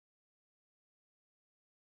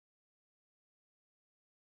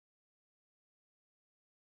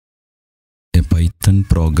Python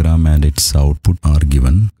program and its output are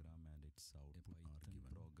given.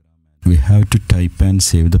 We have to type and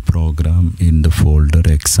save the program in the folder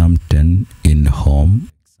exam10 in home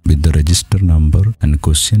with the register number and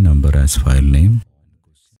question number as file name.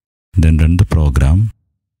 Then run the program.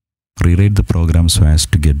 Rewrite the program so as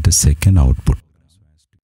to get the second output.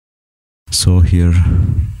 So here,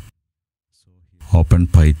 open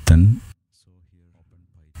Python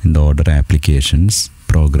in the order applications,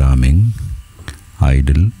 programming,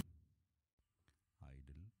 idle.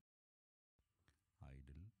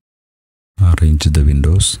 Arrange the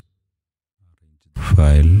windows,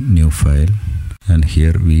 file, new file, and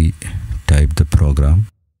here we type the program.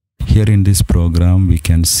 Here in this program we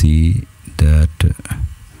can see that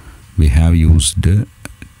we have used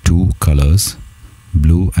two colors,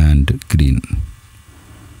 blue and green.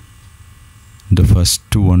 The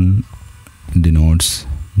first one denotes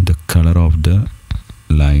the color of the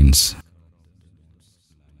lines,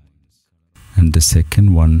 and the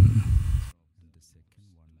second one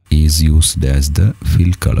is used as the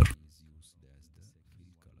fill color.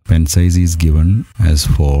 Pen size is given as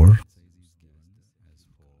 4.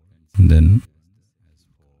 Then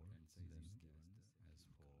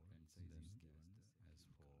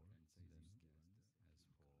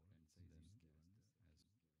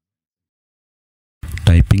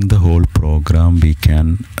typing the whole program, we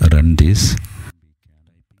can run this.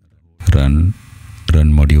 Run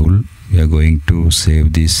module. We are going to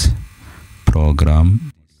save this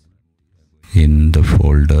program in the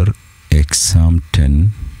folder exam10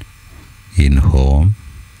 in home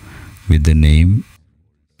with the name,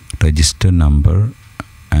 register number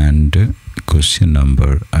and question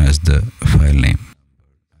number as the file name,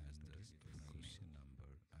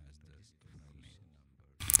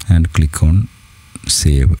 and click on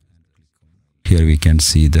save. Here we can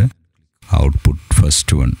see the output,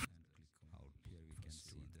 first one.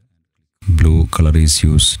 Blue color is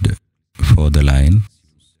used for the line,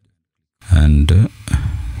 and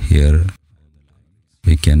here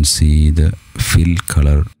we can see the fill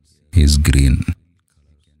color is green.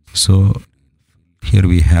 So here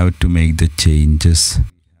we have to make the changes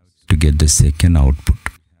to get the second output.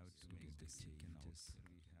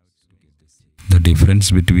 The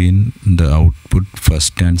difference between the output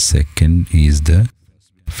first and second is the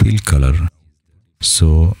fill color.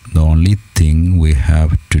 So the only thing we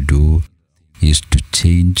have to do is to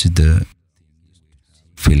change the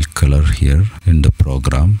fill color here in the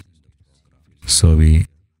program. So we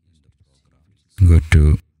go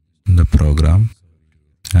to the program,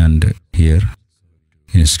 and here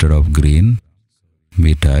instead of green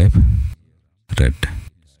we type red,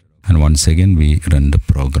 and once again we run the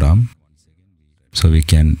program, so we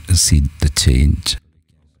can see the change.